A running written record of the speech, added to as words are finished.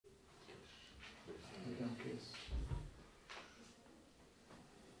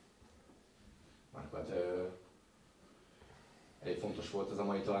volt ez a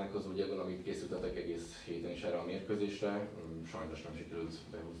mai találkozó, ugye gondolom, itt készültetek egész héten is erre a mérkőzésre, sajnos nem sikerült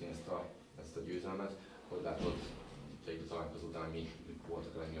behúzni ezt a győzelmet. Hogy látod, hogy a találkozó után mik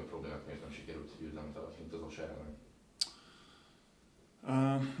voltak a legnagyobb problémák, miért nem sikerült győzelmet adatni az OSE ellen?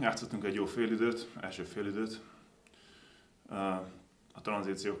 Játszottunk egy jó félidőt, első félidőt. A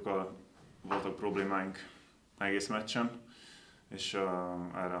tranzíciókkal voltak problémáink egész meccsen, és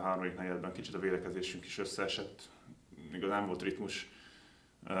erre a harmadik negyedben kicsit a védekezésünk is összeesett. Igazán volt ritmus,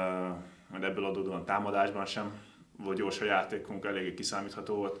 majd ebből adódóan támadásban sem volt gyors a játékunk, eléggé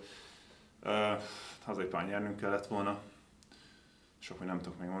kiszámítható volt. Hazai pályán nyernünk kellett volna, sok hogy nem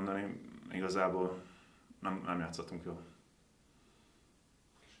tudok még mondani, igazából nem játszottunk jól.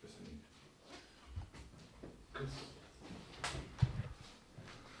 Köszönjük.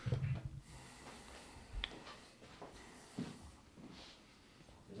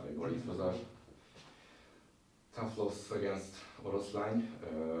 Dalibor, it was a tough loss against Oroszlány.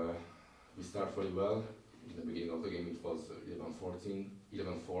 We start very well. In the beginning of the game it was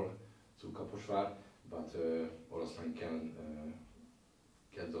 11-4 to Kaposvári, but Oroszlány can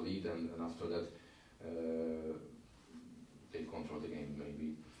get the lead, and after that they control the game.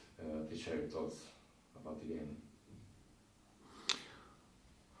 Maybe please share your thoughts about the game.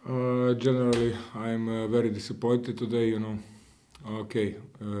 Generally, I'm very disappointed today, you know. Okay,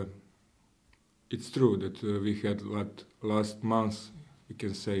 it's true that we had last month, we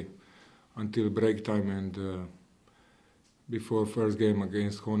can say, until break time and before first game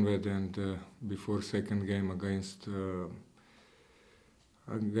against Honved and before second game against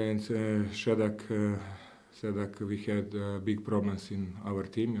Šedak, we had big problems in our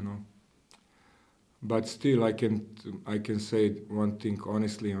team, you know. But still, I can say one thing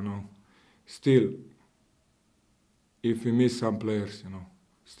honestly, you know. Still, if we miss some players, you know,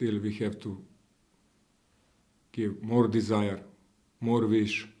 still we have to give more desire, more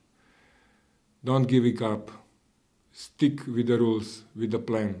wish. Don't give it up. Stick with the rules, with the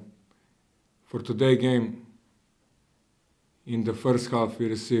plan. For today's game, in the first half we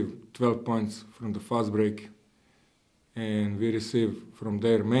received 12 points from the fast break, and we received from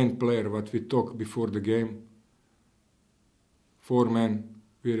their main player what we talked before the game, 4 men,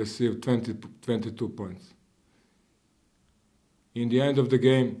 we received 22 points. In the end of the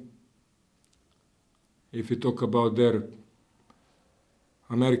game, if you talk about their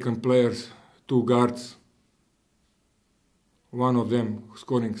American players, 2 guards, one of them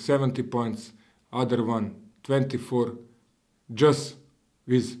scoring 70 points, other one 24, just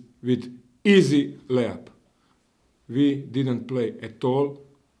with easy layup. We didn't play at all.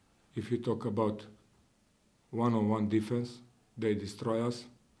 If you talk about one-on-one defense, they destroy us,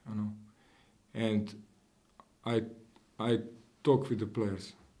 you know. And I talk with the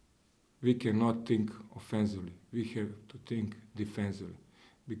players. We cannot think offensively. We have to think defensively,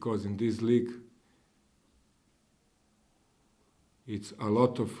 because in this league, it's a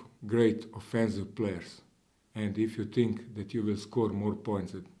lot of great offensive players. And if you think that you will score more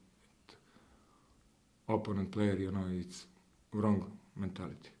points than opponent player, you know, it's wrong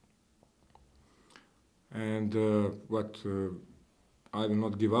mentality. And I will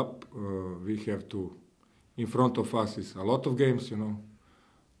not give up. We have to, in front of us is a lot of games, you know.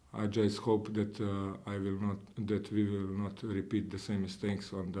 I just hope that we will not repeat the same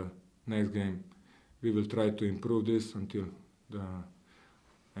mistakes on the next game. We will try to improve this and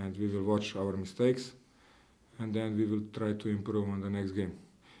we will watch our mistakes, and then we will try to improve on the next game.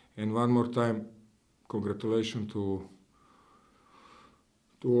 And one more time, congratulations to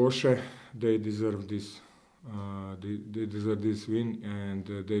OSE. They deserve this. They deserve this win, and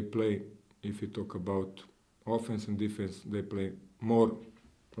they play. If you talk about offense and defense, they play more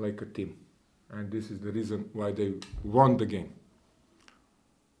like a team, and this is the reason why they won the game.